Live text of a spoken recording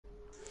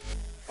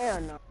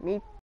Hell no.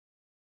 Me.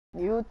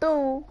 You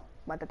too.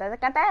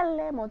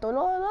 Batatacatele,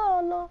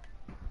 motololo.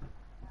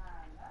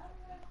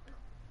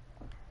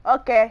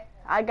 Okay,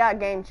 I got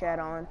game chat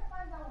on.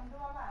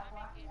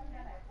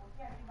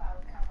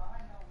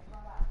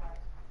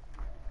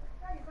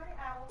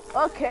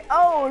 Okay.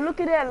 Oh,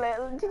 look at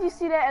that. Did you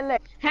see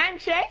that?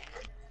 Handshake?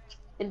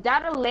 Is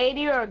that a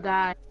lady or a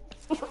guy?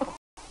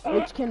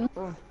 Which can.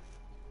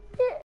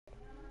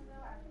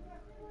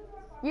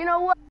 You know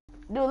what?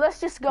 Dude, let's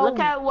just go. Look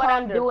at what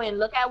I'm ponder doing.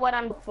 Look at what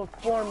I'm for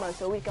Forma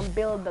so we can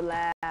build the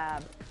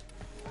lab.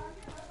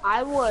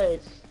 I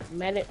was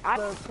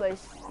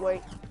Place.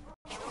 Wait.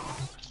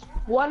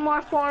 One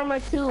more Forma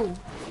too.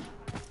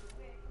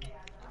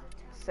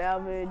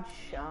 Salvage.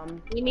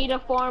 We need a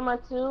Forma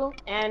too,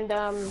 and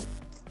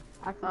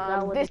I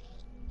forgot what.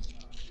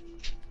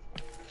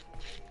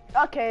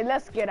 Okay,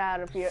 let's get out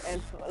of here and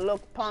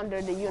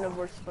ponder the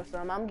universe for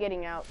some. I'm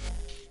getting out.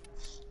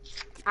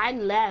 I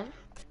left.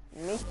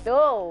 Me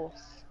too.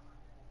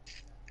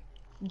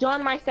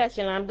 Join my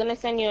session. I'm gonna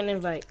send you an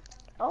invite.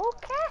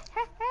 Okay.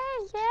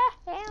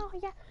 Yeah. Hell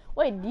yeah.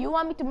 Wait, do you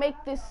want me to make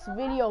this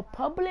video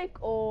public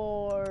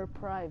or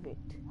private?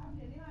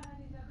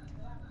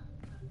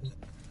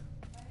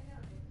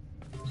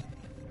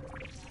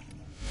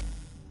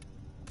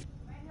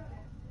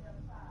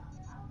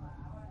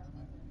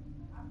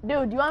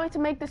 Dude, do you want me to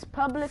make this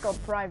public or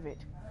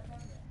private?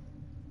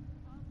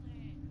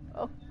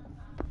 Oh,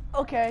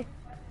 okay.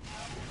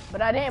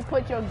 But I didn't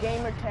put your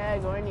gamer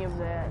tag or any of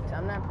that.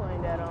 I'm not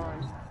putting that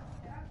on.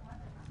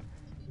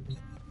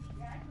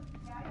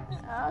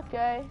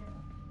 Okay.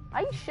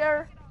 Are you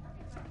sure?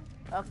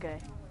 Okay.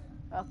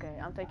 Okay,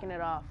 I'm taking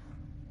it off.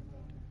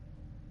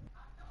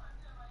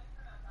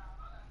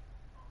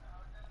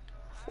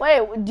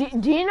 Wait,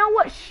 do you know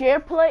what share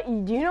play?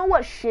 Do you know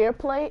what share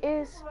play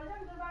is?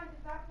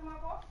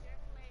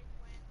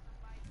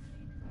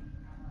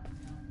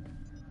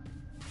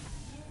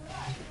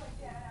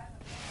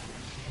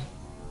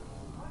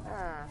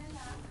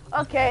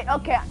 Okay.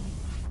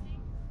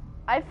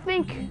 I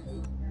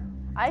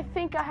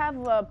think I have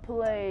a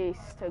place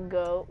to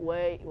go.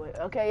 Wait.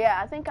 Okay,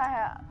 yeah, I think I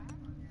have.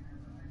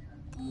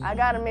 I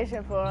got a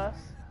mission for us.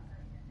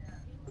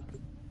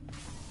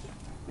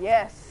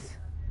 Yes.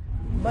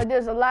 But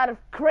there's a lot of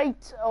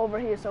crates over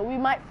here, so we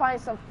might find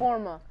some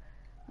Forma.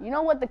 You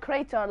know what the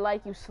crates are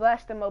like? You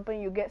slash them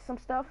open, you get some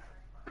stuff.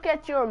 Look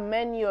at your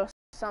menu or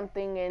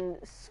something and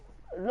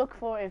look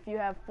for if you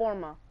have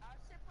Forma.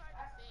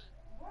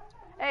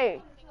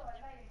 Hey.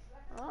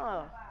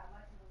 Oh.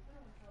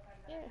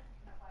 Yeah.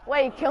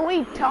 Wait, can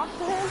we talk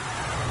to him?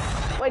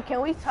 Wait,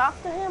 can we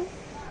talk to him?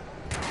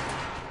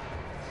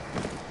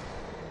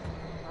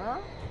 Huh?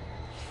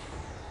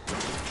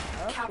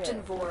 Okay.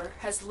 Captain Vor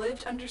has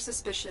lived under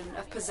suspicion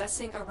of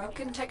possessing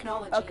Arokan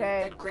technology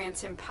that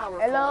grants him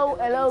powerful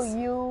abilities.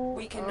 You.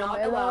 We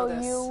cannot allow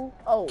this. You.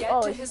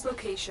 Get to his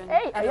location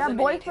Hey, and are you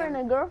eliminate boyfriend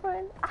him. and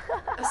girlfriend?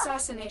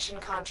 Assassination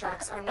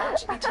contracts are not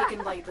to be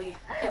taken lightly.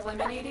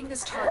 Eliminating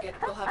this target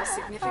will have a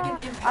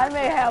significant impact. I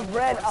may have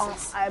red on.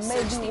 I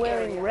may Search be the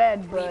wearing area. red,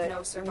 Leave but no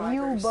you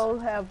survivors.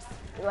 both have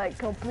like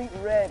complete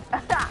red.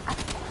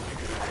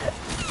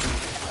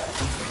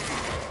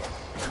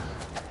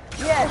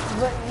 Yes,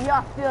 but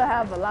y'all still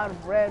have a lot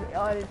of red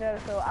on each other,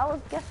 so I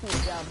was guessing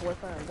y'all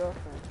boyfriend and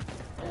girlfriend.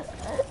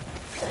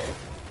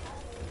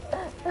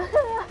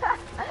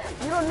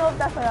 You don't know if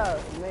that's a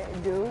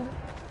dude.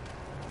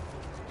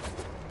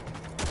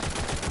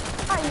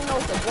 How you know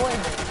it's a boy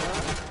then,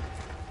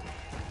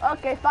 huh?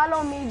 Okay,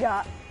 follow me,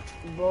 guys.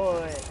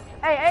 Boy.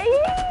 Hey,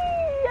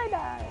 I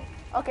died.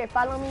 Okay,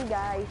 follow me,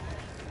 guys.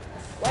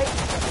 Wait.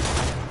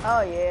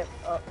 Oh, yeah.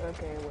 Oh,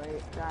 okay,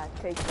 wait. Gotta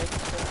take this.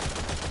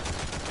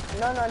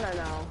 No.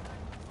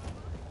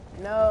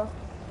 No.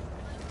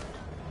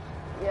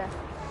 Yeah.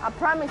 I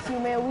promise you,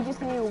 man, we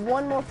just need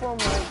one more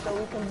Forma so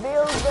we can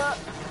build the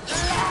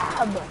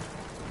lab.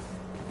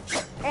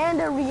 And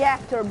the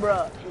reactor,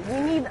 bro.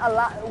 We need a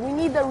lot. We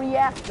need the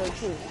reactor,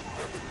 too.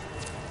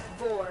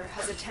 Vor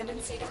has a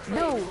tendency to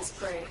play with his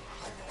prey.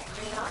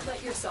 Do not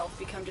let yourself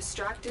become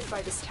distracted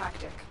by this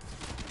tactic.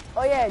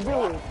 Oh, yeah,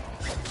 dude.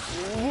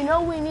 You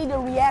know we need a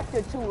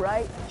reactor, too,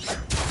 right?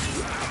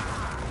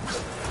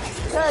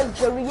 Because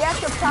the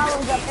reactor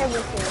powers up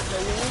everything, so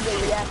we need the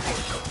reactor.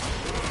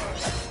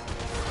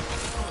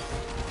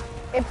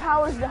 It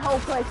powers the whole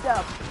place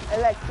up,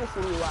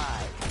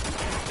 electricity-wise.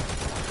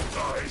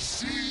 I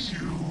see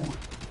you.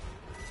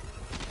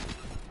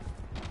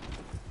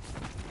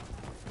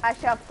 I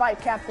shall fight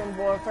Captain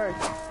Vor first.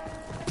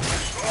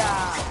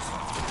 Yeah.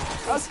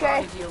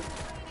 Okay.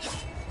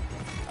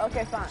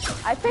 Okay, fine.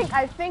 I think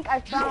I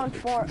found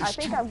Forma. I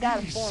think I've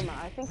got a Forma.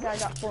 I think I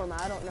got Forma.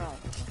 I don't know.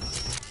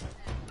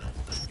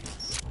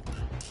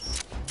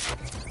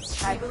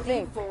 I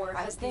think Vor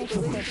has the it's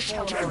ability to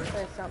teleport.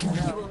 something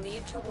You else. will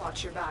need to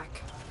watch your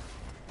back.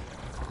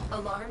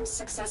 Alarms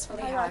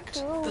successfully I got hacked.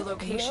 two. The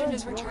location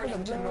is Good.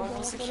 returning to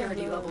normal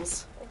security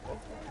levels.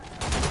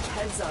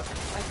 Heads up,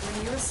 I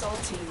think your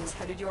assault teams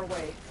headed your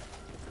way.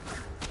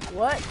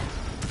 What?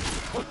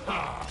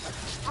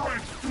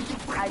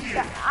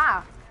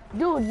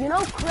 Dude, you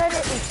know credit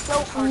is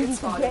so Target easy to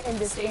spotted. get in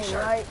this Stay game,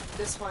 sharp. right?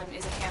 This one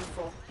is a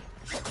handful.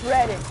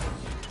 Credit.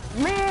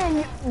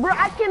 Man, bro,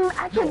 I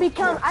can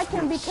become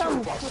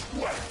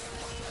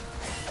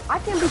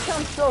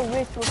so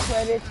rich with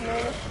credits,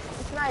 man.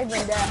 It's not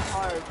even that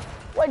hard.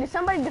 Wait, did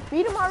somebody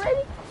defeat him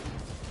already?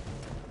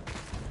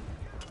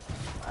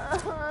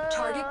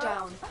 Target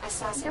down.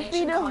 Assassination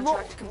Defeated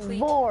contract complete.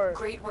 board.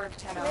 Great work,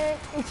 Tenno. Man,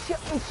 it should.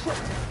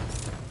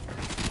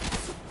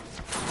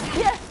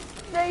 Yes,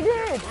 they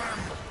did.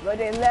 But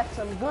they left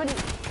some goodies.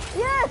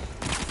 Yes,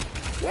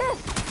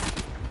 yes.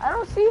 I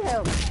don't see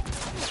him.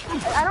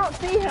 I don't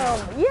see him.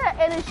 Yeah,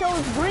 and it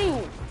shows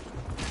green.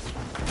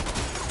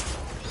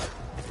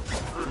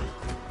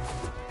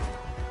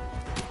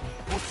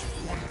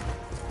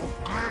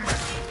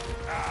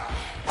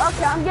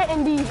 Okay, I'm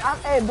getting these.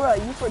 Hey, bro,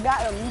 you forgot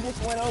them. You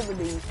just went over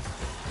these.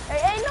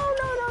 Hey, no.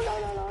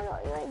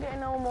 You ain't getting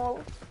no more.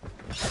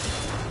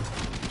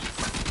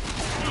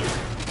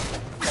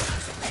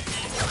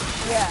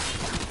 Yeah.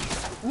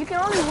 You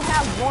can only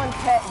have one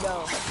pet,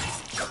 though.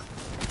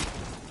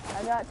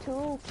 I got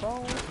 2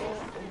 phones.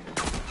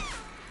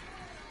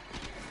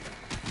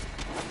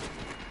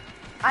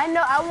 I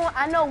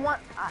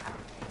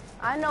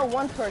know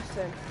one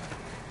person.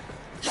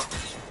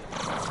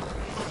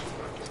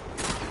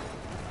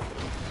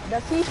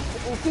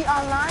 Is he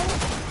online?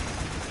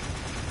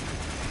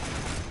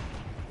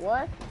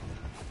 What?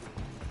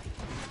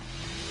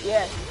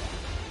 Yes.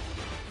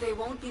 They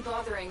won't be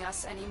bothering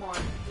us anymore.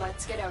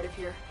 Let's get out of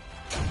here.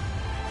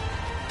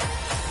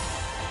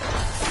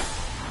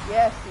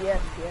 Yes.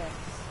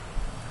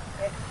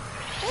 I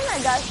think I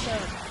got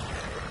some.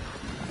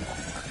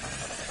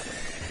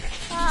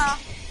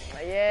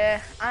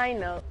 Yeah, I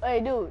know. Hey,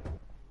 dude,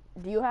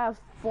 do you have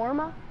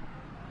Forma?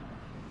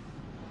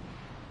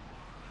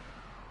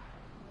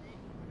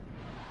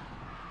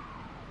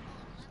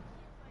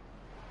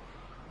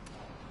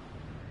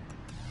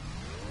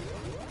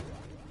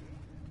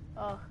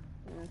 Oh,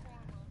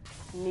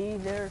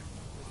 neither.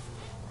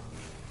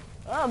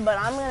 Oh, but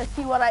I'm gonna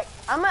see what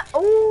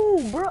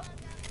oh, bro.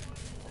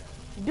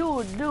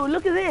 Dude,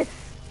 look at this.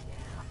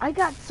 I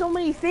got so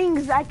many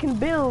things I can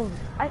build.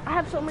 I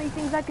have so many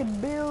things I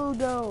could build,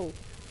 though.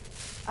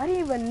 I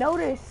didn't even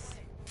notice.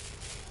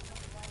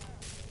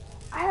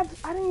 I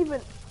didn't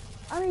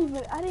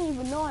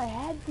even know I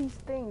had these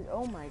things.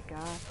 Oh my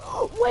god.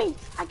 Wait,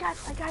 I got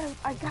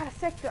a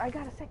sector. Let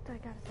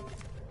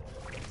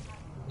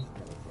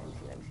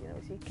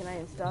me see. Can I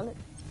install it?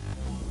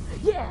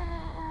 Yes.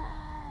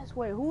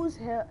 Wait, who's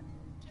hell?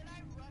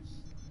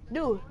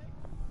 Dude,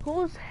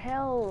 who's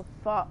Hell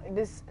Fox?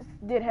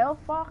 Did Hell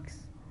Fox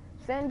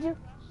send you?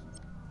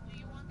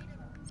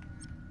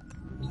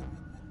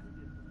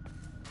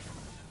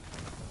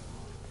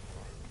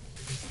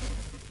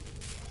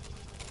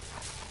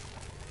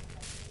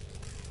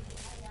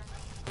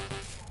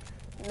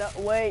 No,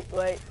 wait.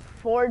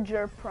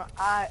 Forger prime.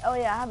 Oh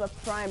yeah, I have a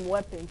prime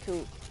weapon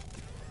too.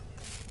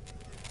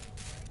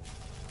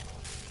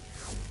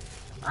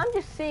 I'm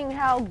just seeing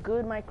how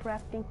good my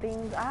crafting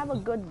things. I have a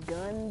good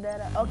gun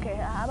that okay,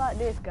 how about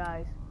this,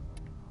 guys?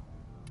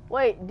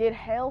 Wait, did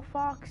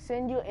Hellfox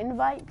send you an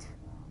invite?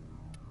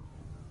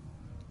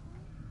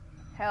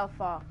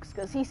 Hellfox,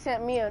 because he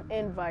sent me an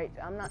invite.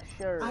 I'm not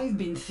sure. I've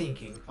been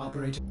thinking,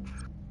 Operator.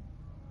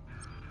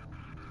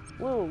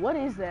 Whoa, what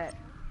is that?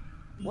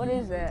 What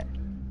is that?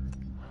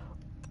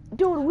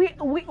 Dude, we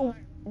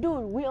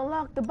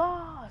unlocked the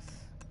boss.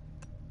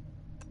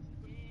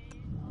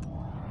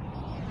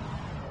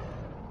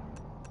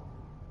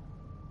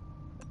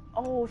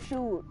 Oh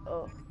shoot.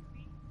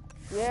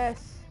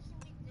 Yes.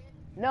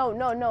 No.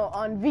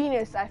 On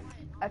Venus. I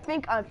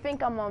think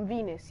I'm on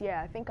Venus.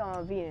 Yeah, I think I'm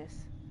on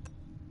Venus.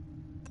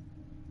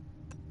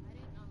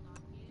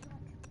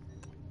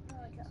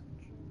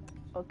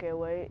 Okay,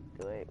 wait.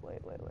 Wait.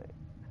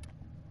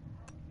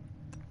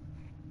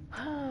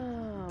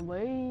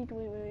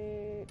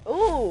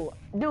 Oh,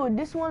 dude,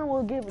 this one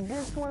will give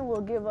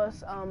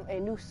us a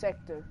new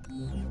sector.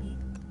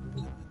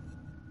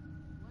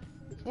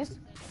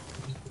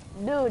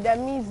 Dude, that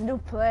means new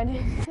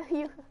planet.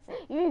 you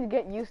need to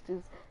get used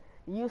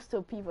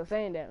to people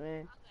saying that,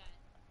 man.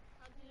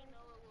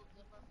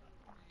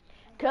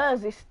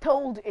 Cause it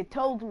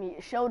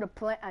showed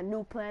a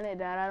new planet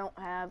that I don't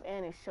have,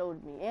 and it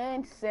showed me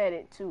and said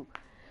it too.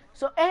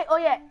 So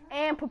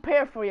and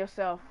prepare for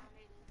yourself.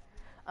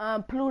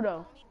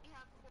 Pluto.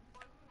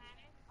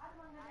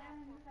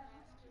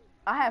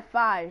 I have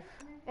 5,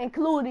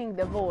 including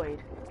the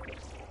void.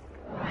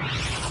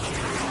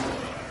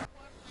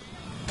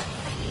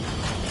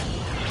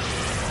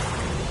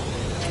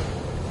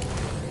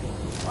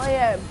 Oh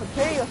yeah,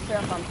 prepare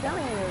yourself, I'm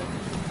telling you.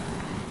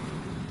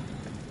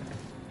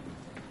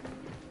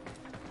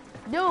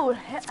 Dude,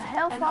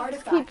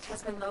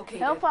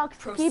 Hellfox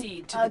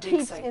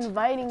keeps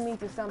inviting me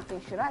to something.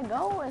 Should I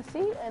go and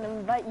see and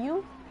invite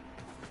you?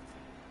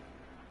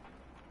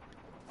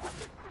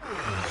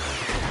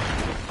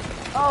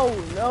 Oh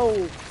no,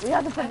 we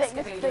have to protect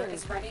this thing.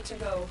 Is ready to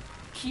go.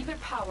 Keep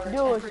it powered.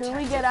 Dude, should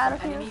we get out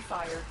of here? Enemy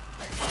fire.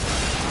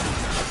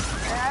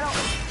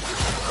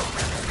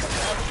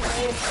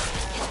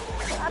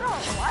 stupid. I don't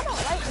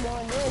like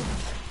doing this.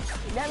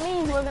 That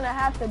means we're gonna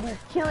have to be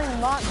killing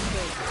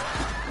monsters.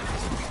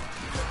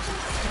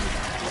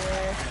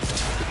 Yeah.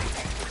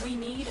 We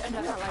need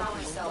another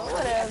power cell.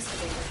 Whatever.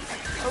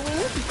 But we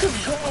need to keep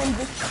getting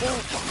this thing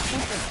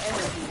stupid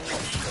energy.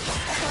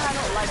 That's what I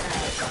don't like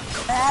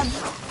that.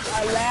 A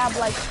lab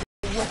like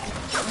with,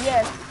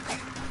 yes.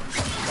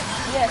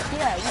 Yes,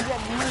 yeah, we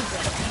get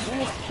music.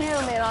 We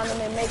experiment on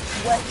them and make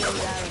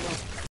weapons out of them.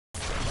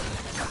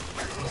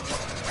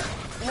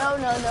 No,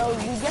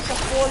 we get to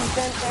forge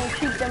them and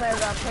keep them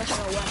as our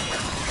personal weapons.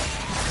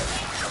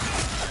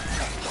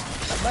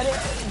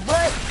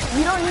 But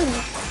you don't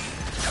need.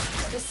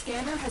 The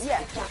scanner has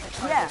picked up a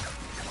target. Yeah.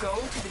 Go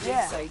to the dig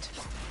site.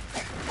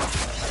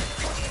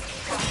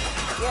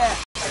 Yeah.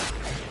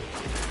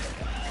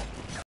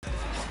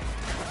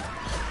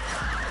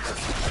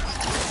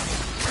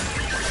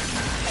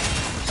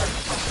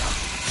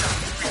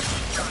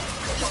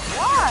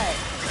 Why?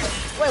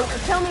 Wait,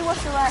 tell me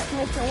what's the last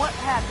mission. What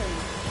happened?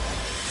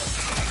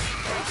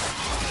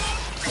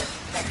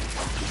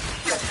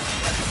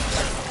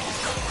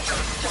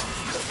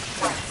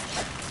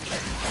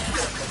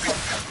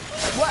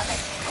 What?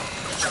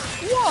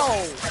 Whoa!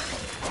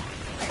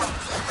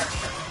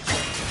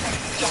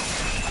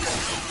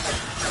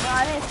 No,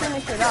 I didn't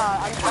finish it all.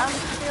 I'm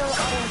still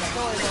in the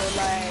story though,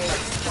 like...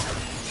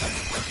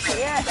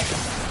 Yeah.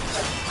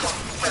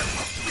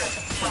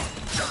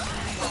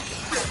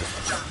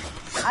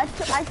 I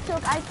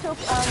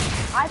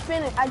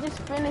just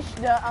finished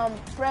the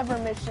Forever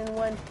mission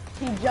when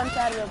he jumps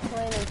out of the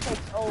plane and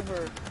takes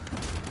over.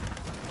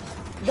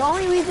 The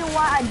only reason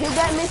why I did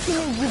that mission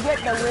is you get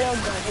the rail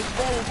gun. It's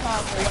very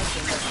powerful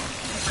weapon.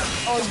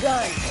 Or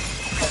gun.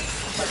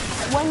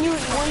 When you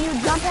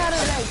jump out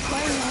of that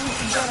plane, you need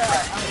to get a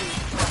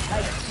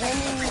like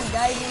swimming,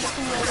 diving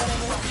suit or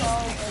whatever it's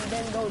called, and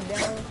then go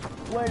down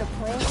where the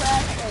plane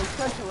crashed and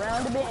search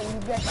around a bit, and you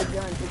get the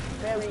gun. It's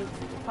very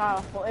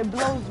powerful. It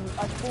blows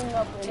a thing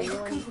up in Take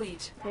one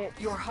complete. hit.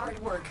 Your hard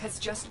work has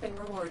just been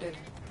rewarded.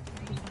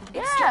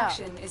 Yeah.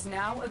 Extraction is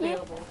now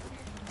available.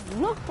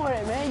 Look for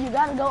it, man. You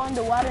gotta go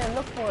underwater and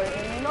look for it.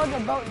 And you know the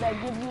boat that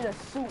gives you the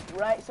suit,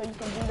 right? So you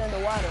can breathe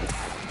underwater.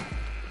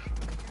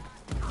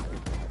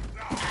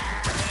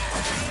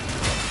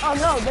 Oh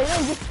no, they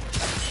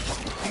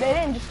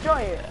didn't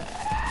destroy it.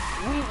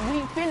 We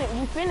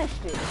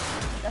finished it.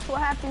 That's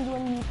what happens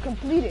when you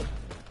complete it.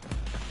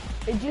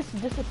 It just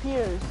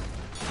disappears.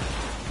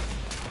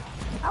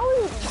 Do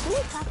we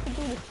have to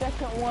do the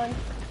second one?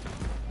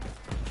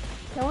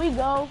 Can we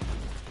go?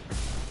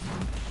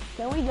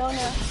 Can we go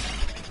now?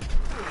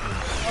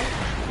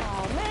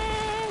 Oh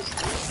man!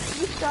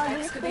 You started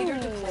Excavator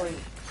thinking. deployed.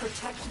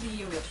 Protect the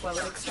unit while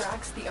it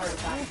extracts the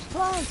artifact.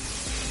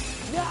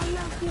 Yeah, I'm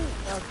lucky.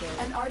 Okay.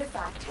 An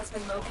artifact has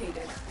been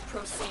located.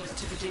 Proceed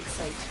to the dig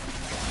site.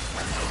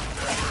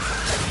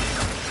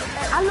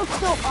 And I look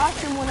so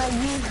awesome when I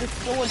use the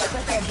sword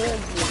special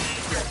ability.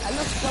 I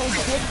look so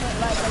different,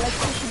 like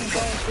electricity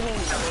going through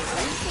me.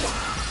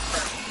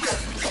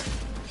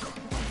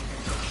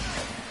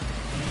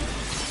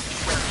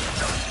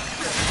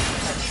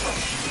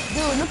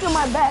 Dude, look at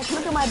my back,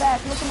 look at my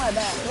back, look at my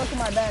back, look at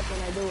my back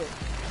when I do it.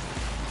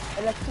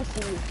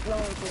 Electricity is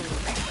flowing through me.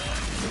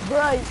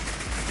 Bro,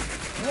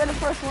 you're the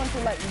first one to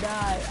like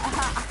die.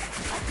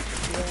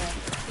 Yeah.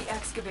 The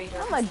excavator.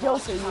 I'm a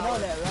joker, you know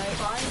that, right?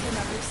 Find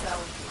another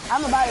cell.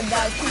 I'm about to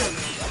die too.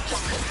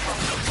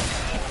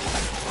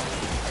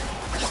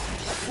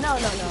 No,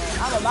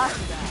 I'm about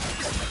to die.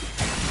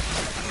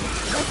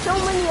 There's so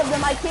many of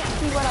them, I can't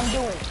see what I'm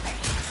doing.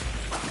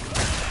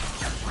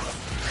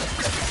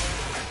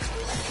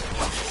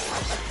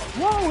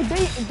 Whoa,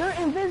 they're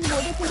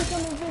invisible. They can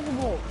become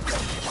invisible.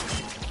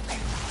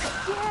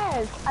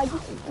 Yes, I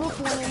just took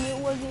one and it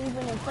wasn't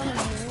even in front of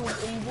me. It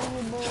was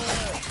invisible.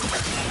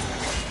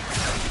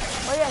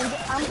 Oh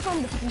yeah, I'm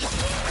from the future.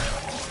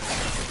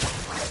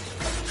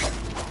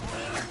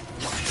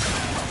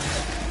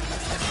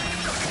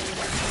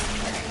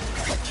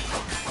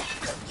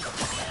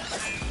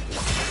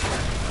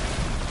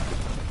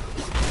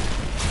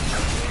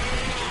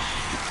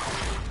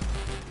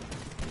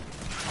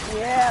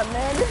 Yeah,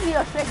 man, this is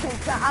your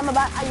second time. I'm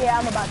about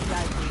to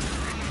die.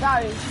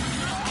 Sorry.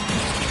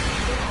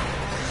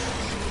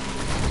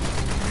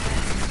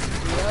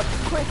 Yep,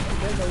 quick.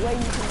 There's a way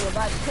you can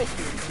revive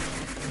quickly.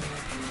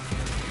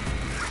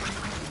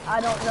 I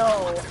don't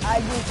know.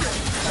 I just...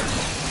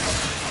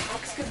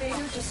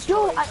 Excavator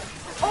destroyed.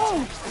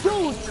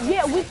 Dude,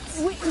 yeah, we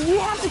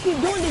have to keep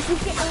doing this. We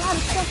get a lot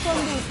of stuff from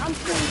this. I'm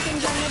seeing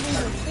things I never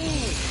even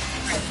seen.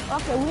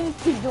 Okay, we need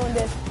to keep doing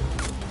this.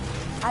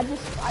 I'm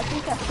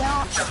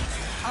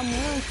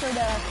really sure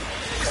that I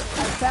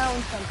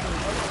found something.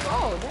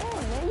 Oh,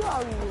 damn, man, you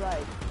already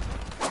like...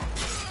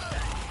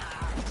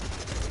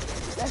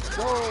 Let's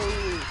go.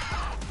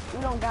 We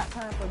don't got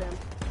time for them.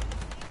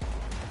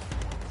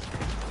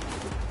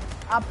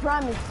 I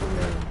promise you,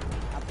 man.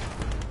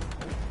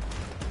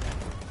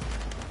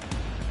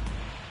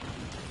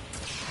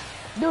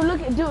 Dude,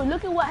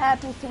 look at what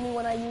happens to me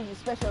when I use a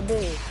special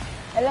ability.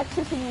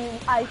 Electricity,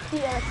 I see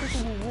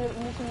electricity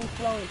literally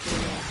flowing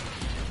through me.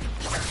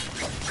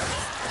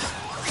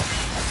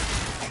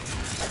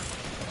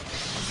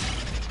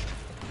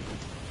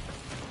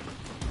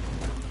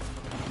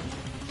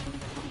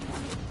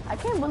 I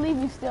can't believe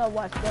you still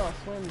watch Dell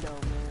swim though,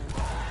 man.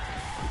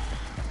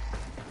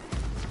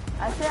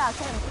 I say I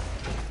can't.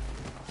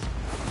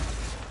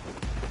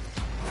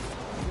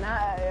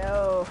 Nah,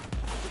 yo.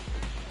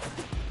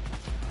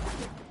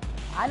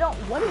 I don't.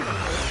 What is it?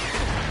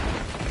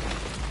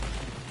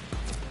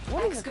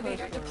 What is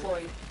Excavator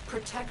deployed.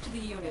 Protect the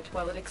unit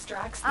while it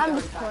extracts the I'm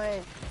artifact. just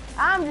playing.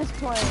 I'm just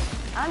playing.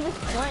 I'm just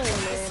playing,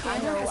 man.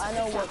 I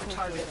know what the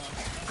target.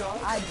 Go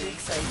I to the do.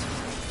 exit.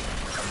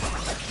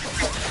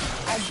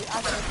 I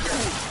can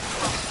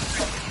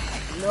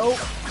see. Nope.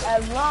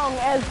 As long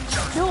as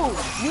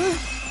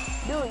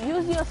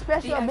use your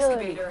special The ability.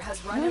 excavator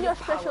has run Use out your of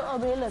special power.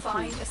 ability.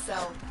 Find a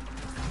cell.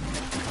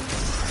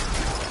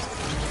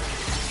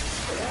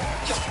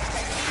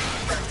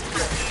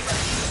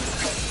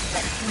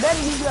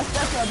 Better use your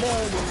special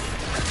ability.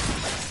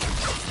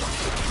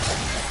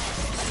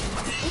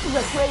 This is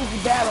a crazy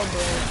battle,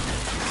 man.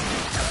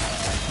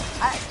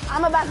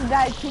 I'm about to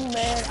die too,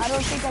 man. I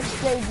don't think I can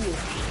save you.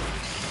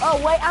 Oh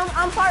wait,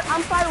 I'm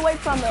far away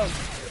from him.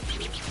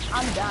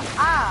 I'm done.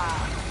 Ah,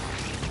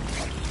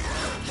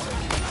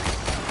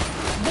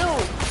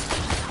 dude,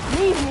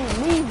 leave me.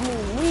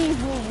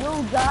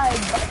 You'll die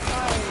by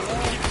time,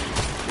 man.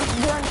 This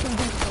gun can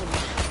do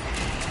something.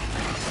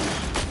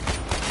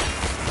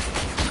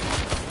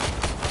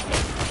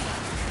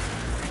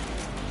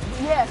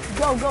 Yes,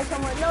 go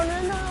somewhere. No.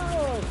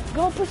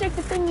 Go protect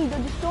the thingy. They're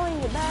destroying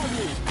it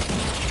badly.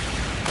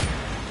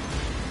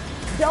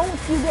 Don't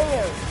you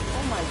dare.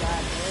 Oh my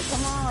god, man.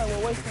 Come on,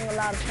 we're wasting a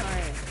lot of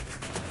time.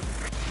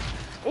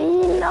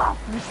 Enough,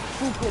 you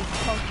stupid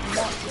punk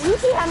monster. You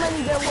see how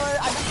many there were?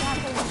 I just want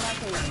to say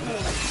nothing.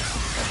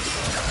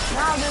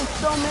 Now there's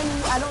so many,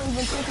 I don't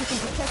even think we can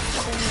protect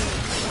them.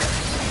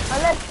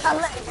 Unless.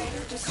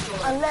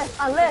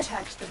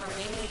 Protect the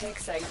remaining dig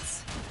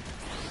sites.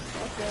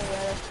 Okay,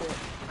 yeah, that's it.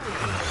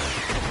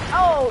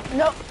 Oh,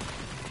 no.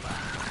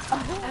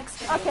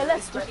 Okay,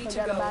 let's just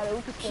forget about it.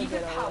 We can still Keep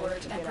get it over powered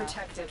it. and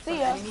protected from See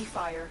ya. enemy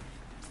fire.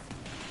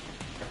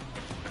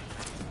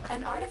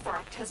 An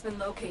artifact has been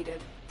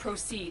located.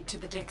 Proceed to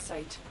the dig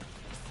site.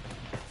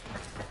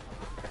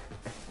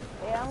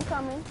 Yeah, I'm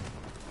coming.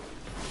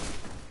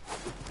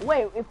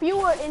 Wait, if you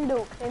were in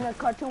a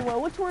cartoon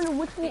world, who would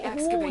you be?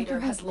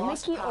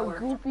 Mickey or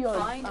Goofy or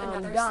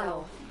Donald?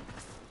 Cell.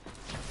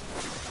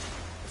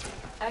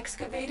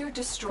 Excavator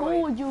destroyed.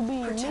 Who would you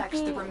be? Protect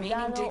Mickey, the remaining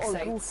Donald, dig or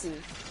sites.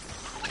 Goofy?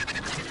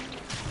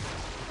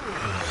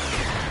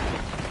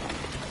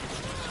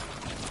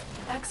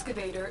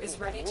 Excavator is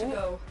ready to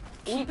go.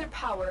 Keep it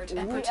powered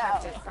and We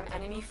protected out. from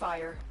enemy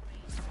fire.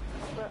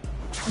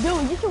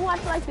 Dude, you should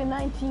watch like the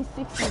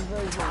 1960s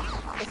version.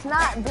 It's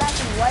not black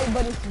and white,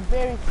 but it's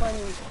very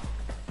funny.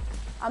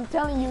 I'm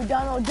telling you,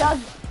 Donald Duck.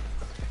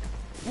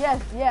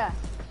 Yes, yeah,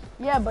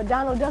 but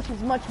Donald Duck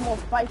is much more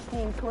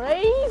feisty and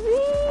crazy.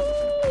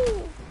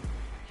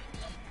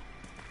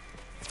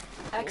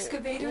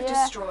 Excavator Yeah.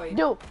 destroyed.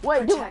 Dude,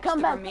 Protect come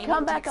the back remaining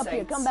up dig here.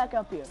 sites. Come back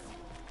up here.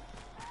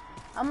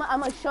 I'm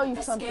gonna show you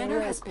The something scanner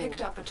real has cool.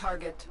 picked up a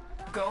target.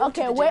 Go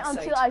Okay, to the wait dig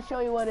until site. I show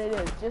you what it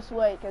is. Just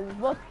wait, cause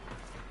look.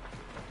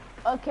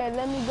 Okay,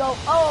 let me go.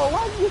 Oh,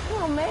 why'd you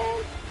come,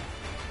 man?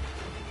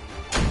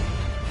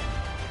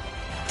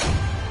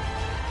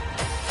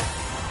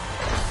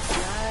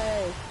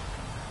 Nice.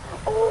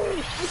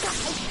 Oh,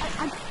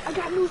 I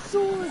got new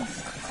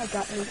swords. I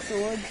got new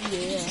swords,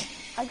 yeah.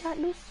 I got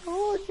new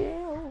swords,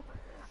 yeah.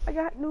 I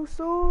got new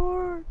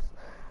swords.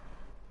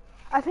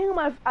 I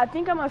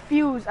think I'm a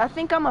fuse. I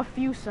think I'm a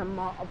fuse some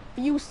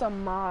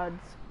mods.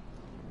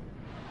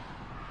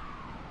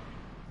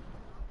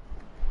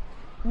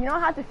 You know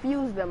how to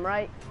fuse them,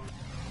 right?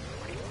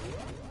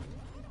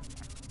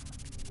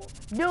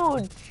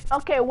 Dude,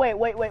 okay, wait.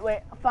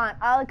 Fine,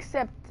 I'll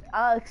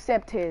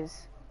accept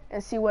his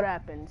and see what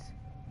happens.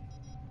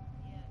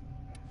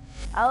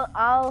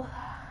 I'll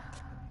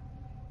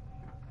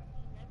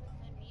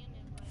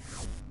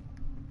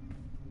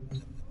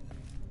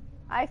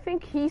I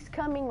think he's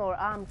coming or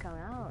I'm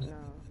coming. I don't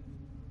know.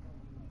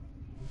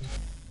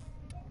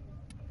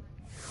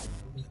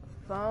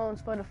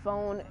 Phones for the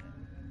phone.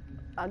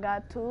 I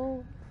got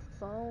 2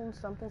 phones.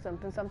 Something.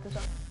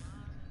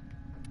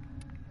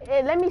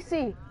 Hey, let me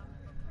see.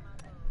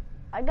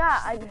 I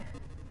got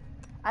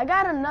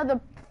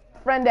another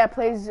friend that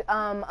plays.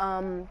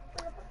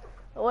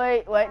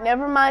 Wait.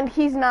 Never mind.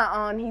 He's not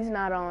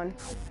on.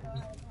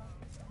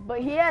 But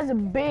he has a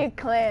big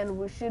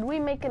clan. Should we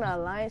make an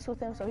alliance with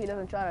him so he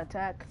doesn't try to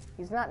attack?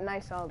 He's not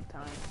nice all the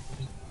time.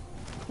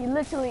 He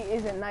literally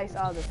isn't nice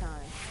all the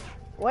time.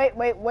 Wait.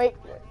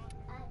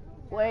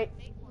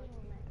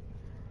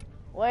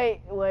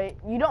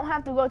 You don't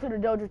have to go to the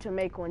dojo to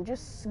make one.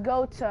 Just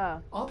go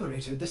to...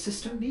 Operator, the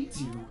system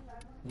needs you.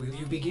 Will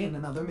you begin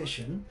another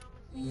mission?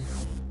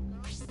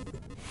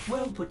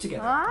 Well put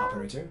together, Huh?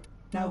 Operator.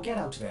 Now get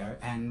out there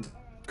and...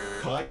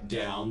 Cut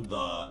down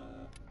the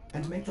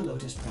and make the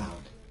Lotus proud.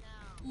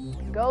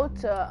 Go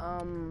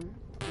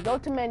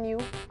to menu,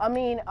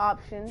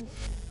 options,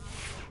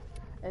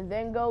 and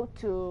then go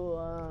to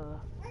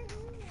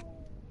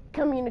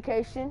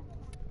communication,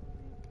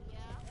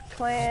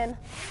 clan,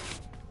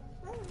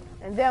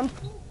 and then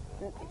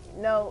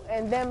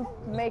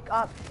make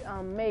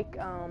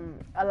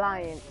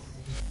alliance.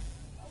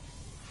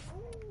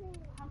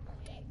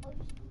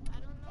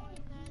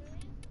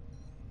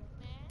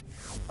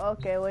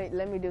 Okay, wait,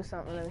 let me do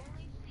something.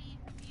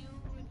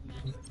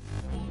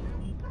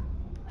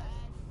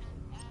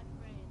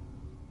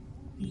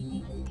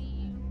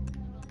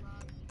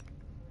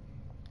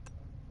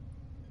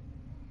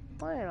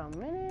 Wait a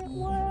minute,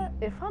 what?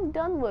 If I'm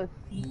done with...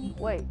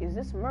 Wait, is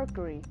this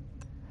Mercury?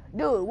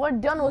 Dude, we're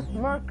done with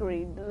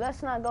Mercury.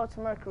 Let's not go to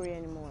Mercury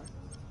anymore.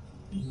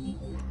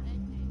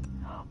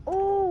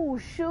 Oh,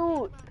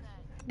 shoot.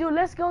 Dude,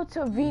 let's go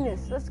to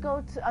Venus. Let's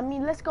go.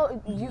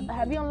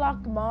 Have you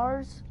unlocked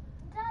Mars?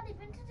 Daddy,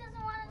 Vincent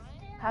doesn't want to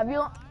stay. Have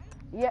you?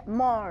 Yeah,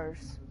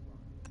 Mars.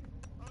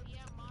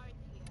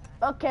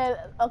 Okay,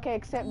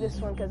 except this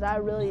one, because I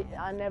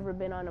never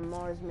been on a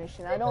Mars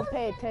mission. I don't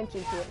pay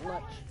attention to it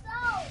much.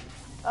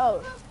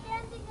 Oh.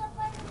 Standing up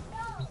by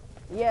himself.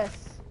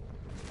 Yes.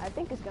 I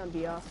think it's gonna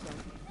be awesome.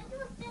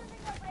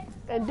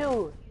 And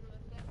dude.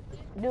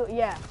 Oh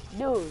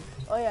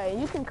yeah,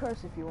 you can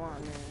curse if you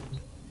want, man.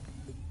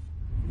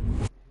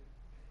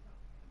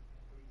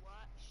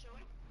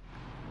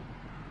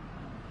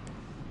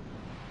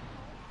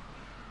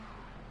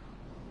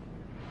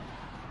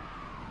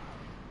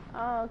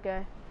 Oh,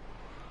 okay.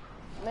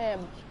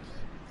 Man.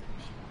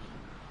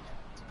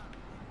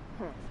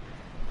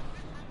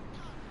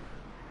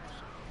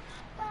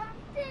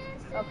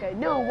 Okay,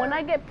 dude, when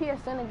I get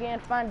PSN again,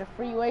 find a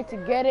free way to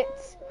get it.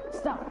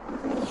 Stop.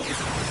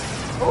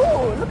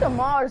 Oh, look at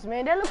Mars,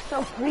 man. That looks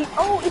so free.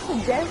 Oh, it's a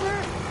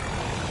desert?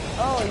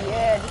 Oh,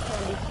 yeah, this is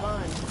gonna be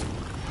fun.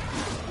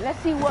 Let's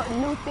see what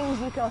new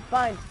things you can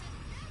find.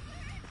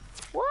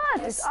 What?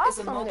 This it's awesome.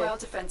 is a mobile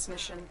defense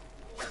mission.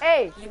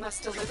 Hey. You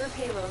must deliver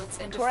payloads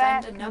and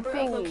Crack defend a number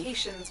of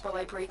locations while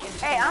I break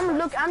into. Hey,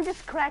 I'm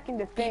just cracking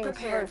the things Be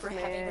prepared first, for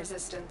man. heavy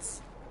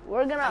resistance. We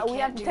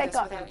have to take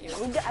off.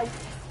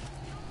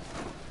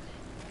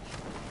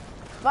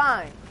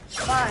 Fine.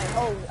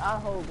 I'll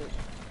hold it.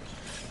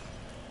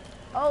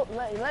 Oh,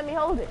 let me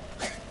hold it.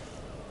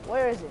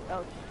 Where is it?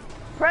 Oh,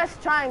 press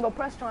triangle.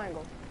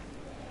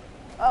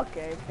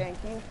 Okay, thank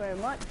you very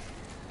much.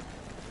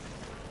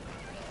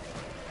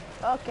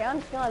 Okay, I'm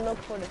just gonna look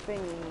for the thing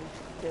you need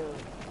to do.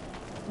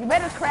 You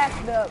better crack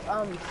the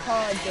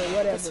pods or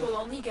whatever. This will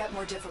only get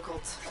more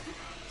difficult.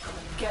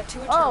 Get to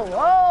a Oh,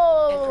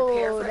 terminal and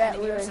prepare for that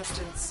enemy really.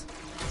 resistance.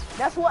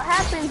 That's what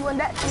happens when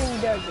that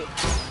thing does it.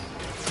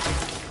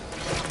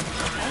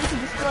 I need to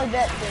destroy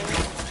that thing.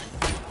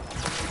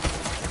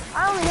 I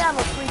only have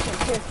a freaking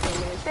pistol,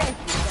 man. Thank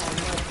you so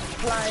much.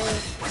 Flying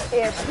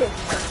air pistol.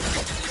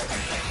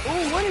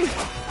 Ooh, what is it?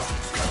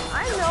 I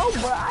know,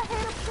 but I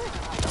hate a pistol.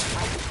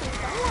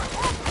 I want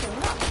action,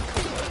 not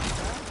pistol.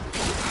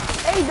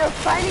 Hey, they're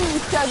fighting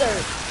each other.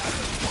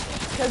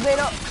 Because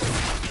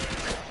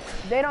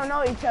they don't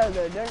know each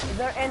other.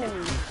 They're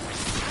enemies.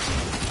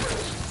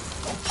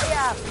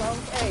 Yeah, bro.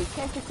 Hey,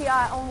 can't you see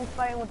I only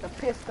fighting with a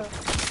pistol?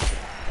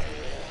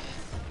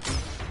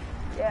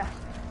 Yeah.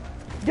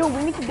 Dude,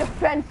 we need to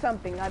defend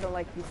something. I don't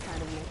like these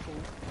kind of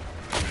missions.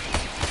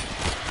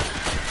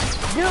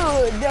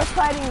 Dude, they're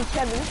fighting each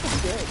other. This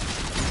is good.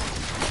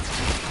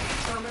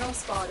 Terminal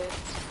spotted.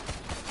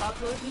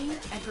 Upload me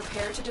and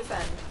prepare to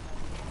defend.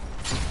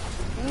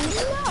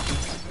 No.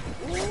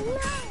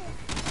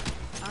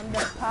 I'm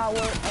the power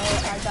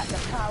of, I got the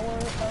power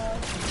of.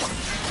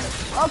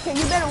 Okay,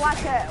 you better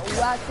watch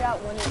out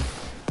when it.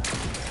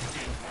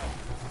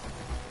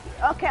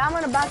 Okay, I'm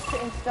about to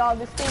install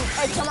this thing.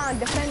 Hey, come on,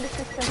 defend the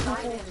system,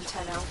 Fine people. in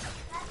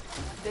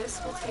 10-0.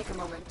 This will take a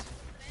moment.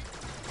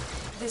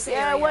 This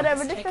Yeah, area whatever.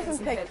 has This taken doesn't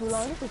some take hits. too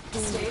long. This is too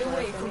Stay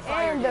away easy. from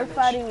fire And they're damage.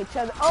 fighting each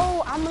other.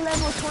 Oh, I'm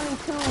level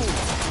 22.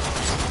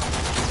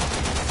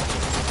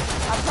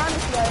 I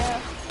promise you I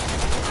am.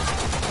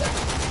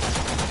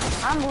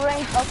 I'm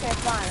ranked. Okay,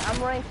 fine. I'm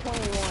ranked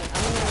 21.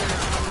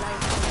 I'm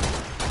 19.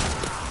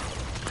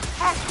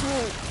 Hack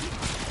me.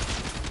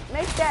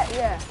 Make that,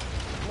 yeah.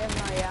 Never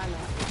mind, yeah, I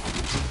know.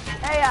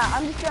 Hey,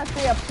 I'm just gonna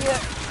stay up here.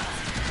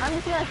 I'm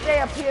just gonna stay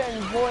up here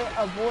and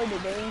avoid the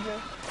danger.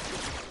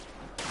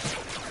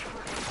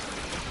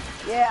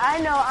 Yeah, I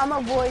know. I'm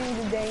avoiding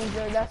the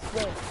danger. That's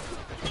good.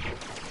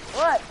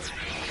 What?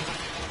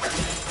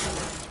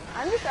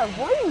 I'm just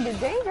avoiding the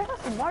danger.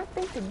 That's a smart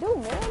thing to do,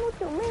 man. What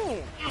you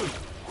mean?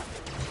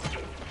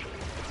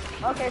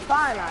 Okay,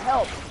 fine. I'll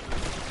help.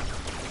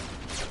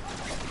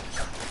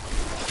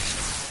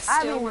 I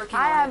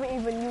haven't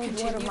even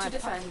used one of my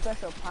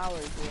special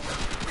powers yet.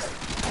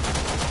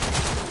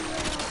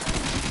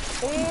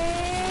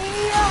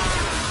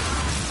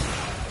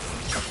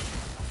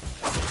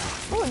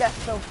 Oh, that's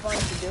so fun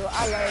to do.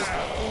 I like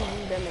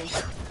freezing them in.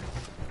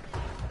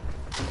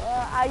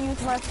 I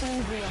use my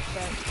freezing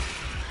effect.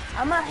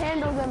 I'm gonna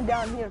handle them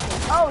down here.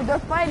 Oh, they're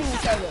fighting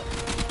each other.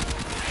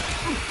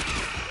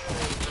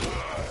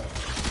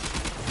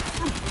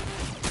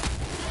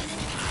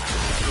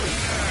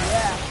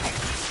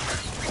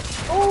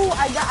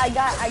 I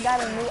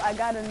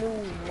got a new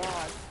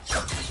mod.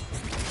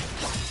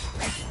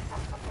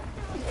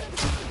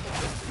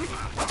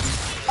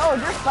 Oh,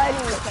 they're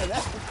fighting each other.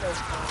 That's just so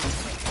fun.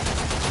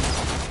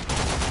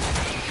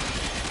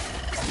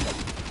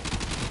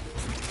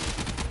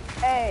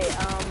 Hey,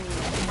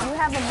 do you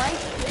have a mic?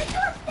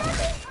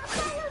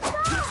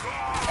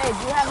 Hey, do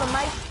you have a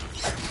mic?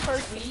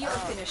 First, We are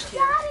finished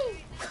here.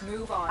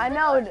 Move on. I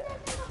know.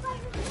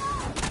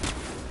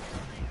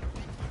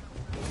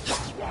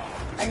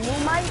 A new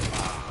mic?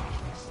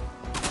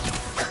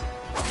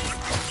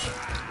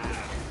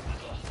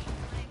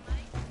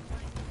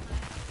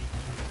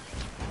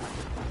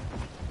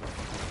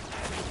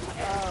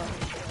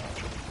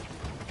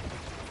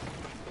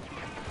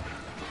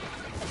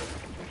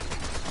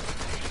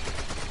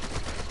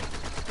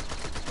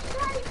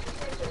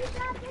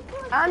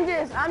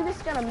 I'm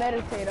just gonna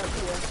meditate up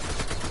here.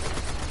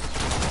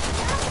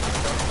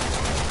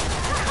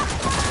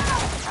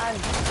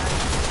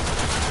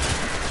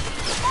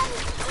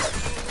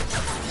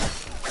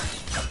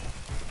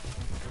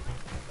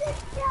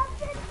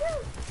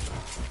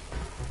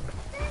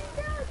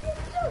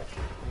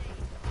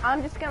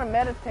 I'm just gonna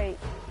meditate.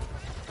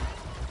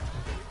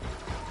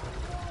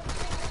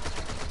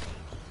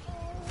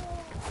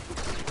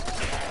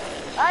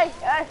 Hey,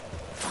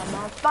 I'm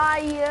on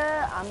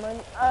fire. I'm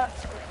on.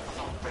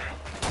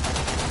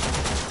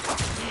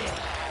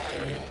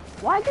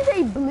 Why do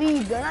they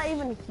bleed? They're not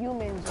even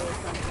humans or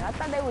something. I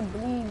thought they would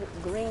bleed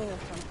green or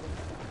something.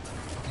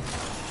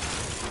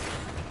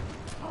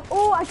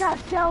 Oh, I got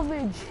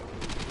salvage.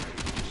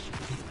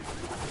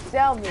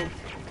 Salvage.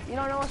 You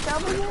don't know what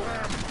salvage is?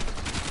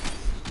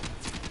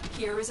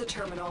 Here is a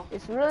terminal.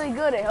 It's really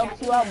good. It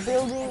helps you out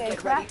building and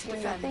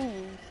crafting your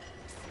things.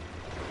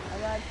 I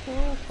got 2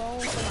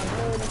 phones for my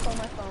build and for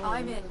my phone.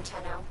 I'm in,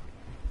 Tenno.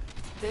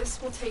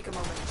 This will take a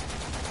moment.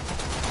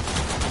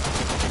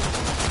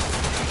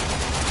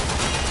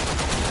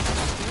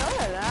 No,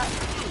 you're not.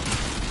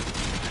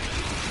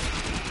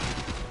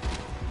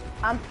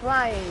 I'm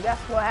flying.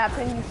 That's what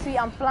happened. You see,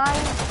 I'm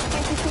flying.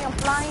 Can't you see I'm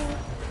flying?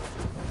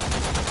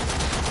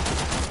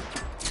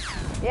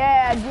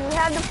 Yeah, do you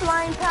have the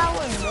flying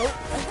power? Nope.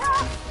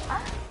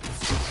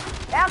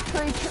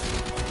 Actually,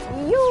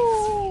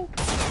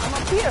 I'm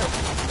up here.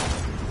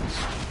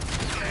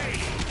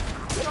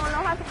 You don't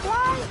know how to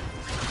fly?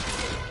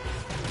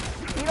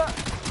 You don't...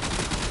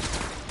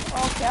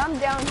 Okay, I'm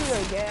down here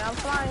again. I'm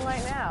flying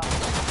right now.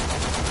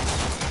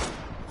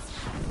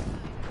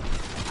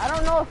 I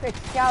don't know if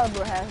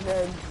Excalibur has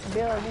the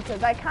ability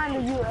because I kind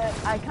of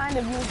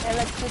use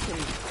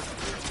electricity.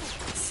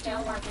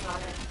 Still working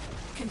on it.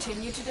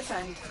 Continue to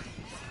defend.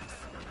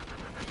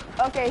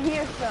 Okay,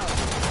 here's some.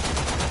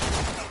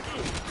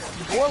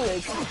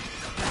 Bullet.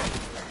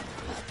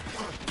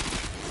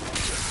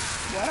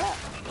 What up?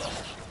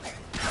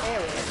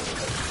 There it is.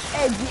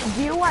 Hey,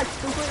 do you watch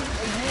do you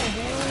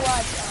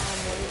watch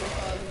what is it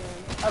called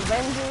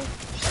again?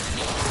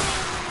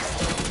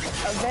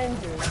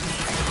 Avengers.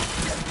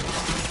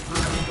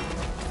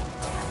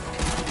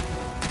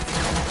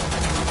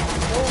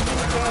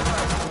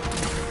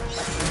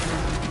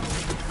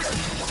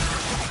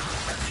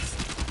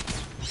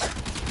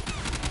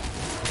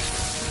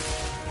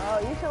 Oh,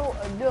 you should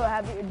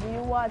do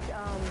you watch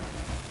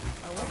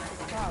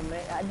what's it called,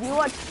 man? Do you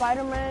watch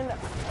Spider-Man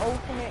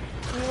Ultimate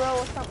Hero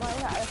or something like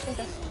that? I think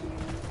that's...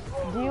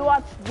 Do you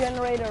watch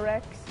Generator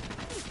Rex?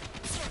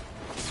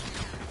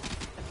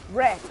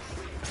 Rex.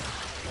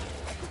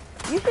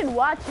 You should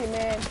watch it,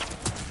 man.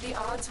 The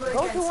odds were Go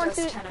against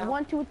to us, Tenno.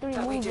 1, 2, 3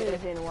 But we movies did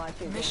it. and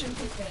watch it. Mission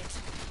complete.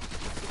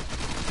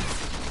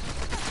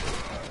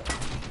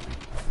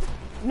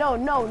 No.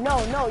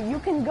 You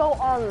can go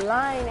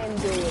online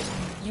and do it.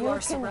 You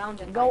are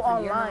surrounded go by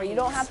Premier online. You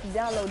don't have to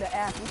download the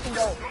app. You can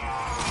go.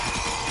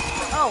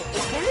 Oh,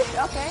 it's finished?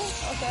 Okay.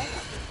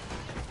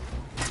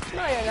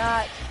 No, you're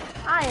not.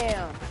 I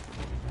am.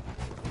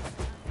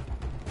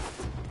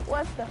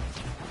 What the?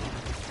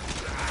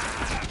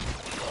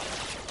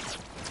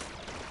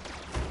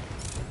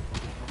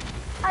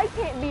 I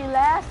can't be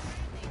last.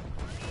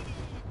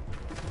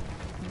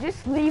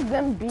 Just leave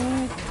them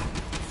be.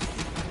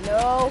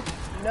 No.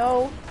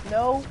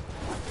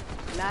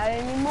 Not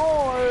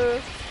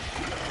anymore.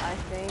 I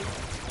think.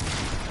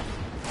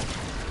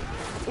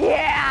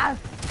 Yes!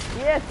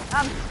 Yes,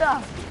 I'm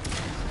stuck.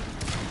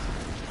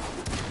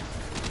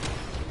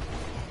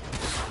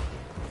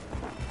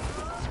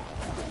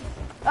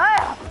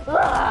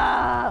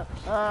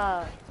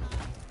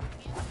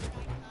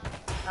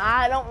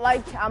 I don't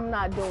like, I'm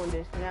not doing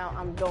this now.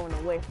 I'm going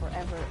away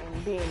forever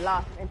and being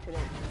lost into this.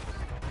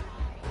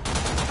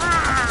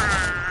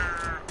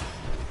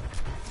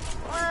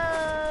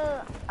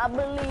 I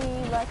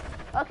believe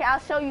okay, I'll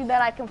show you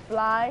that I can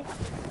fly.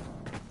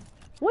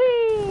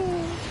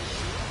 Whee!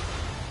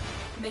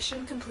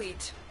 Mission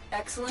complete.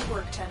 Excellent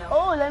work, Tenno.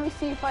 Oh, let me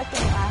see if I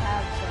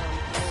have some.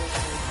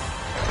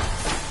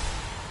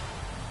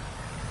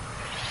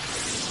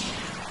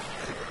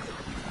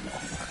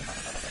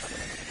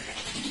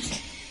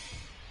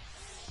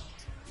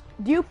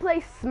 Do you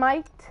play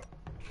Smite?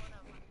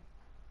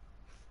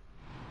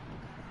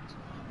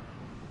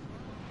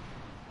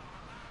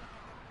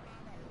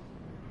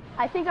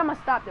 I think I'm gonna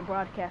stop the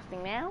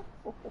broadcasting now.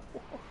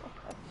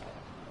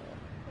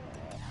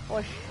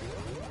 Or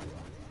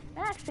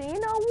actually, you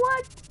know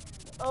what?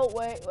 Oh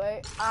wait.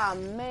 Ah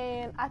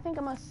man, I think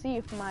I'm gonna see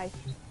if my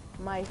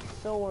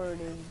sword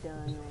is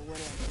done or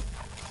whatever.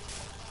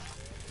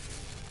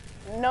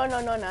 No,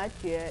 not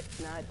yet.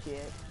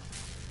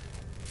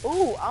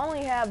 Ooh, I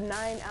only have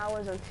 9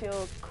 hours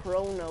until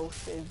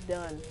Chronos is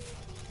done.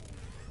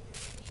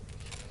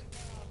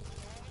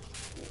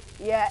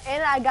 Yeah,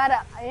 and I got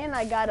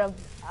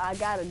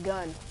a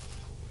gun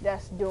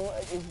that's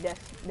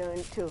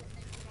doing too.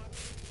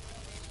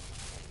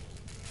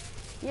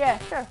 Yeah,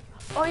 sure.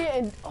 Oh yeah,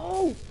 and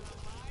oh,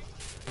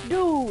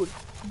 dude,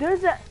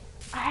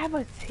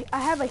 I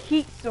have a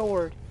heat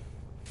sword.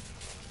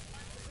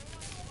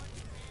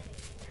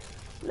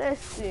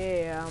 Let's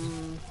see.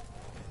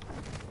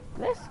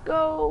 Let's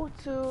go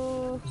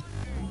to.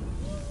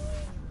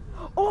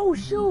 Oh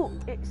shoot!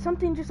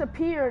 Something just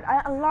appeared.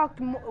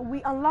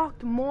 We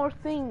unlocked more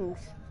things.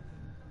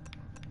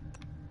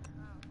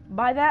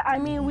 By that I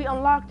mean we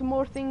unlocked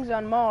more things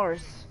on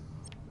Mars.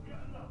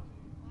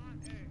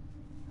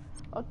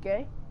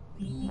 Okay.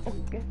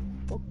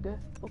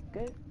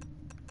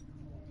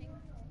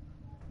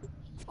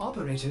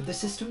 Operator, the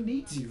system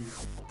needs you.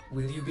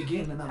 Will you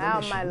begin another How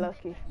mission? am I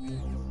lucky?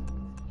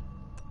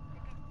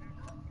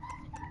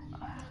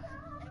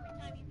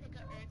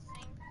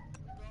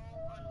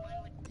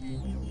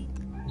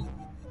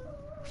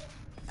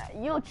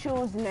 You'll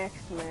choose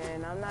next,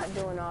 man. I'm not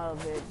doing all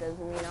of it.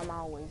 Doesn't mean I'm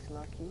always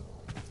lucky.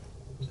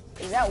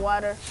 Is that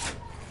water?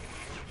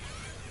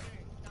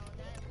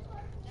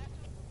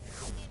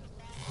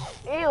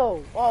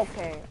 Ew.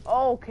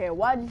 Okay.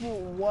 Why did you?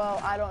 Well,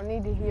 I don't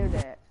need to hear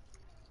that.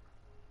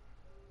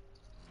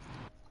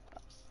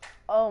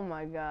 Oh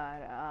my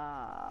God.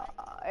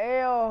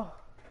 Ew.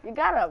 You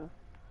gotta.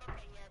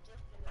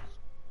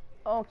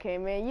 Okay,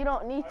 man. You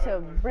don't need to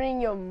bring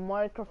your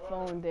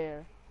microphone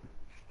there.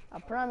 I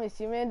promise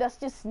you, man. That's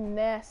just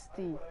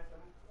nasty.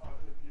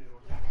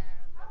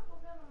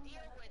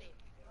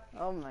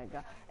 Oh my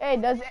God. Hey,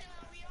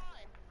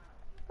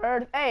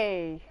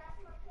 Hey.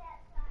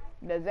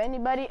 Does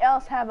anybody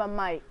else have a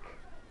mic?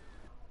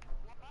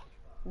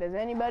 I'm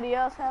trying to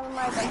talk to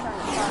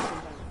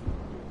them.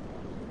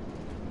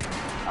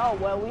 Oh,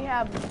 well, we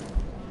have...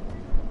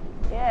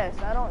 Yes,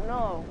 I don't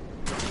know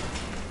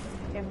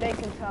if they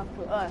can talk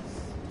to us.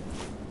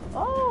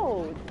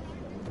 Oh!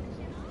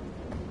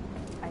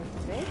 I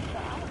think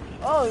so.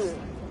 Oh,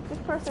 this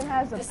person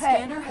has a pet.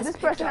 Scanner has This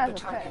picked person up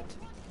has a a pet. target.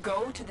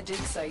 Go to the dig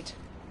site.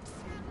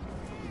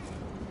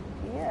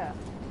 Yeah.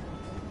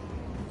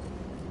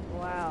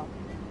 Wow.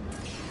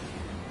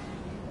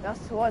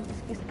 That's what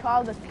it's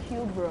called, a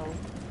cube road.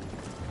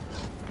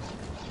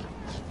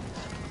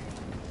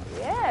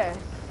 Yes.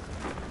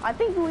 I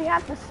think we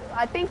have to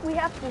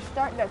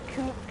start the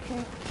cube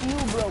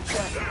road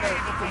quest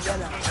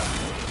together.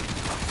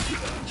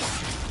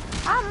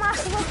 How am I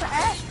supposed to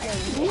ask him?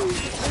 He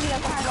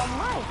doesn't have a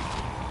mic.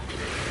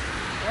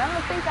 And I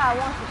don't think I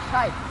want to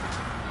type.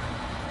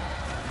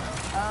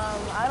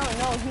 I don't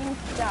know. He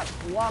needs to stop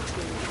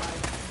walking.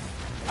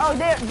 Oh,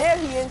 there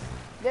he is.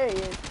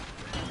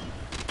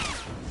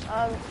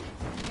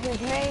 His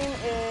name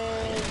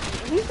is.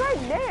 He's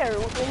right there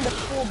in the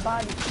full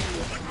body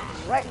suit.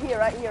 Right here.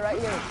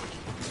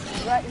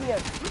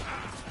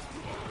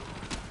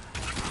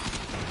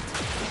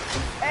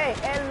 Hey,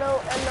 hello.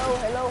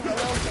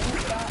 Can you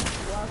stop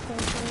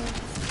walking, please?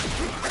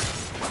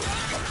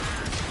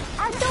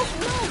 I don't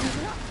know. He's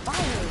not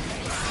following me.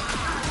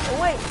 Oh,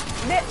 wait.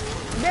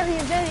 There he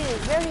is.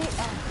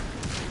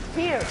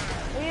 Here.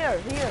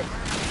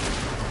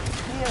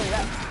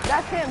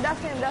 That's him.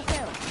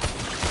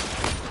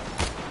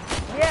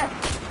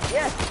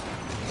 Yes.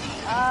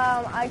 I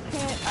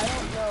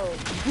don't know.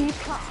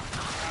 Detox.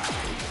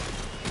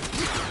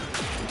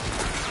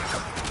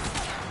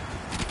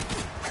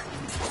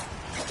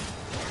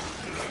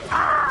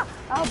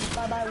 Oh,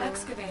 bye-bye.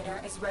 Excavator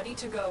is ready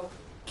to go.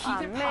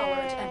 Keep it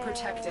powered and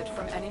protected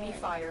from enemy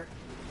fire.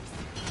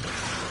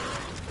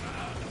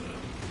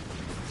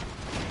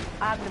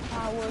 I have the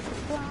power to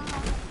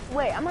fly.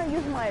 Wait, I'm gonna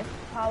use my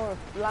power of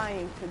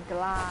flying to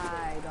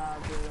glide all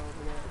the way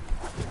over there.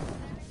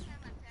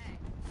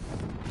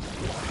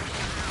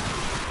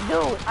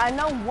 Dude, I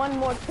know one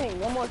more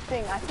thing.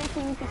 I think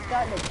we need to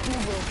start the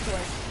cube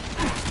quest.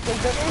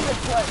 Because there is a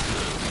quest.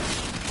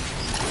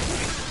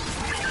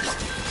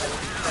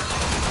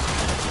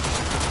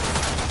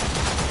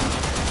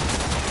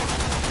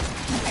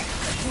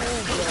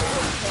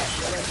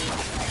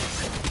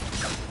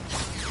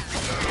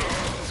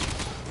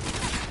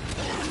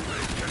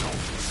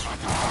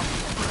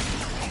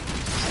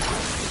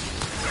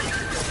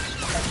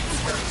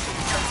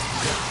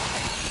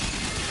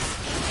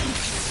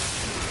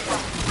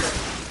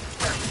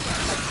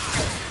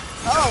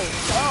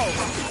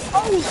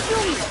 Oh,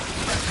 shoot!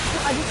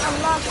 I just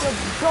unlocked the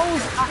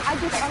gold. I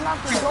just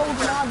unlocked the gold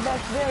mod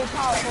that's very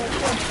powerful.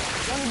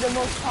 It's one of the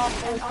most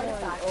powerful ones.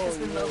 Artifact has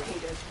been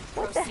located.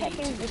 What the heck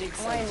Proceed is to the dig this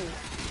site. slimy?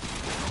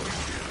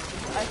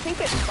 I think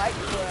it's fight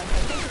for us.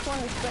 I think it's one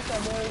of the special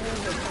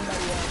abilities of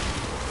somebody else.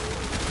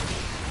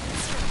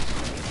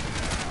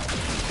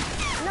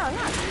 No,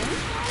 not me.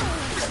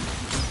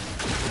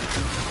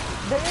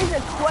 There is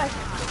a quest.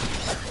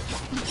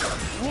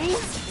 Me?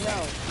 No.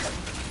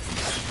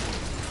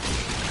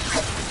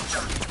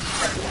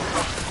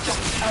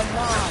 A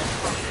mod.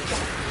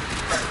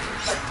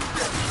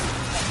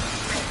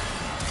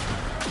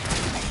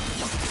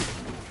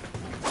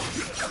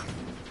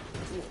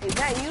 Is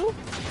that you?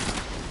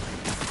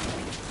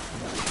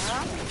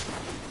 Huh?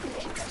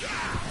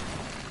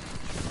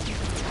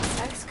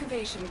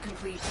 Excavation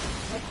complete.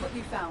 Look what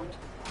we found.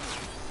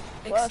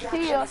 Well,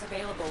 Extraction see ya. is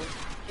available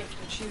if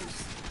you choose.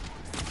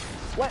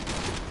 What?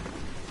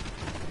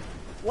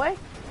 What?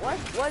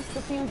 What's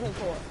the fusion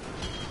for?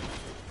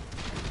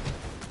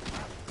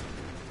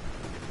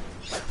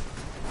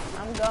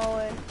 I'm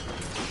going.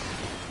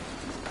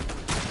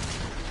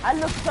 I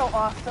look so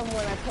awesome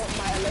when I put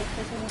my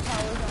electricity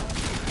powers on.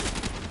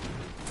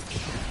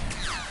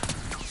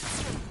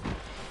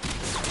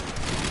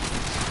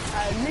 I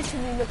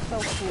literally look so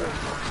cool.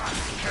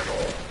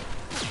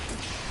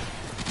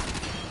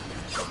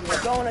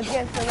 You're going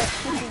against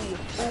electricity, you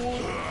fool.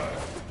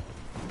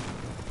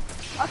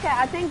 Okay,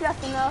 I think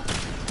that's enough.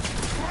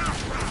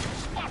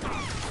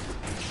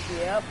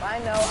 Yep, I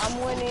know. I'm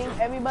winning.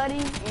 Everybody,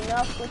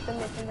 enough with the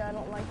missions. I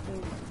don't like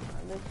these.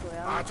 This way.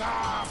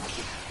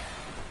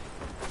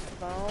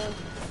 Phone.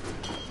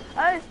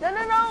 No.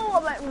 I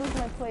might lose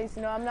my place.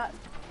 No, I'm not.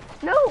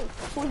 No!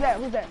 Who's that?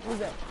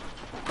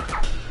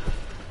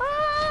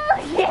 Oh,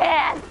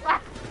 yes!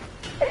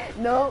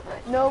 No,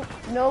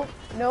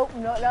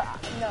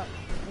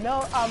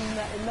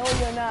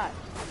 you're not.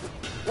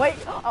 Wait,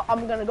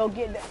 I'm gonna go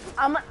get the,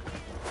 I'm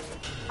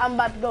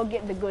about to go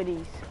get the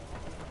goodies.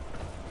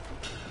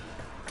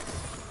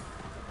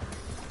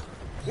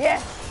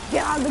 Yes,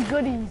 get all the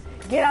goodies.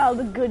 Get all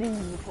the goodies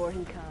before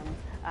he comes.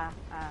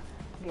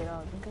 Get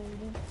all the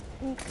goodies.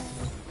 He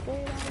comes.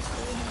 Get all the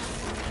goodies.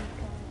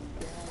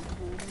 Get all the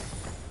goodies.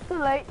 Too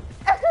late.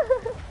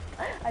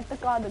 I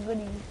took all the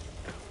goodies.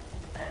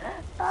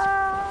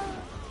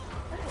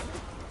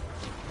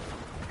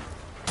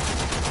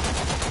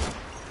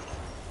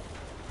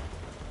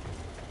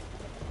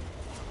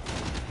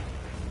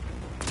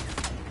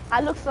 I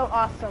look so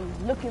awesome.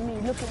 Look at me.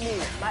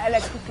 My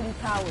electricity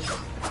powers.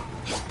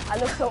 I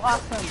look so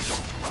awesome.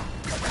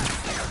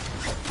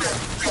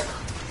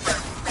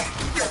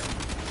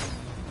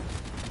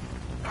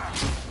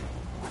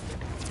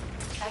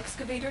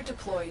 Excavator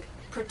deployed.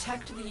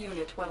 Protect the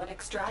unit while it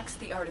extracts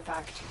the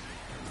artifact.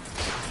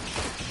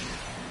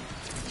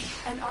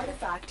 An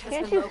artifact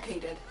has been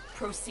located.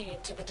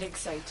 Proceed to the dig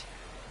site.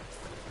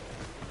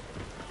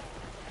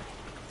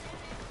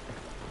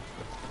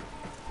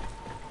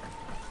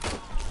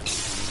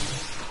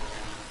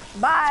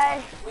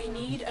 Bye. We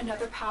need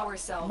another power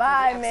cell.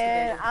 Bye,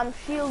 man. I'm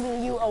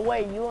shielding you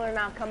away. You are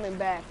not coming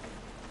back.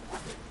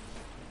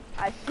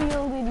 I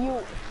shielded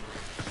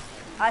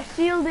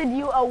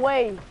you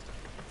away.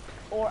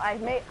 Or I'm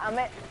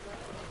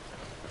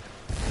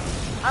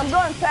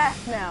going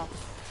fast now.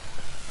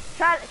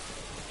 Try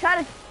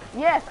to,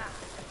 yes.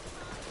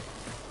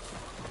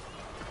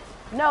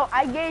 No,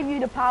 I gave you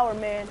the power,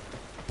 man.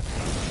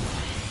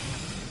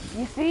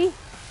 You see?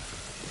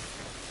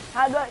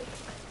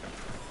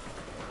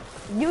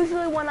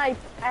 Usually when I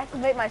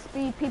activate my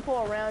speed,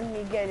 people around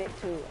me get it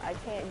too. I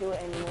can't do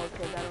it anymore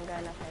because I don't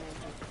got enough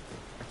energy.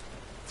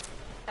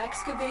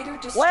 Excavator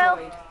destroyed. Well,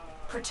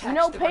 protect you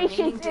know, the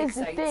patience remaining is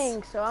the dig thing,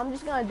 sites. so I'm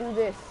just gonna do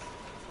this.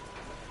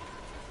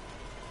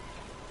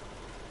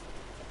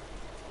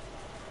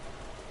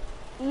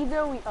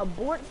 Either we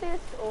abort this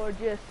or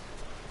just,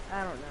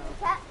 I don't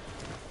know.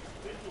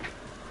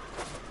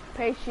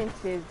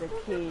 Patience is the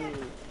key.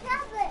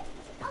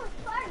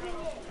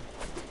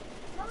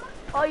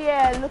 Oh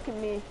yeah, look at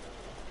me.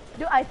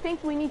 Dude, I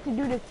think we need to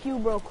do the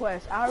Q-Bro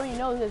quest. I already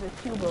know there's a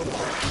Q-Bro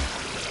quest.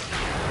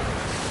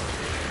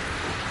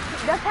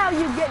 That's how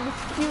you get this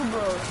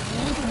Q-Bro.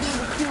 You need to do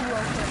the Q-Bro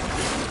quest.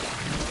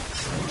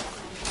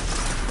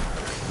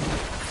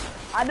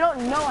 I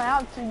don't know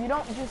how to. You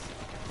don't just...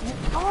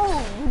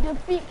 you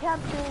defeat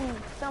Captain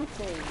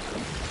something.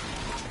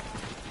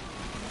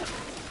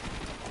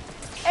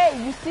 Hey,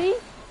 you see?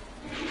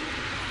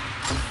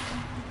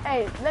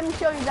 Hey, let me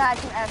show you that I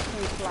can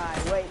actually fly.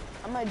 Wait,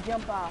 I'm gonna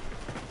jump off.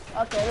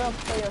 Okay, look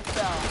for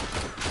yourself.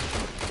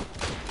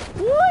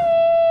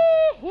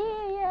 Whee!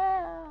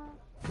 Yeah.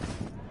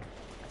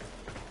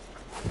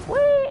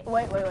 Whee!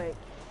 Wait.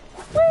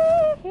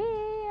 Whee!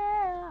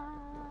 Yeah.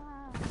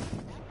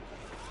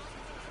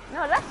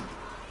 No, that's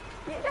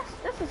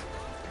is.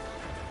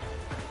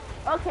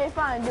 Okay,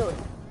 fine, do it.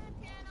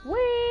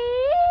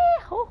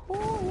 Whee! Hoo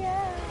hoo!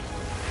 Yeah.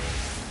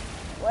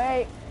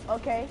 Wait.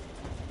 Okay.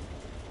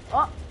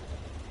 Oh.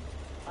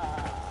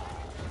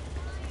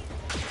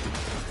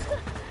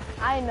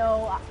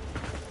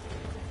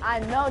 I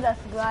know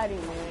that's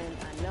gliding, man.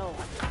 I know.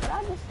 But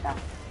I just stop.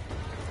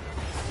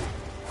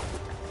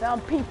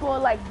 Some people,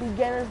 like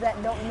beginners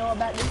that don't know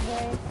about this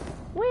game.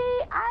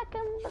 I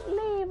can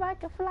believe I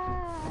can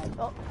fly.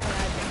 Oh, can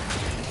I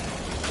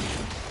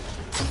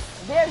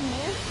There he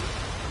is.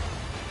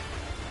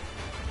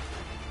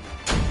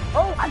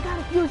 Oh, I got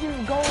a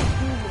fusion gold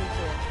fusion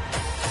here.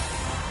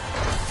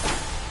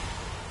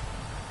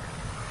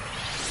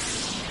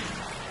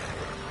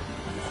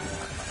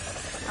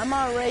 I'm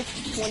on rank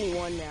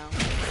 21 now.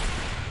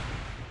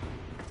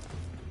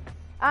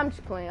 I'm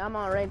just playing. I'm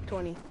on rank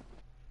 20.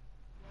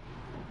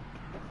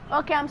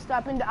 Okay, I'm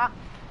stopping the...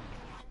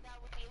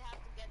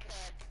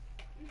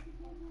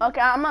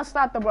 Okay, I'm gonna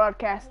stop the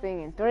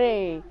broadcasting in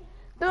 3,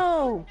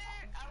 2,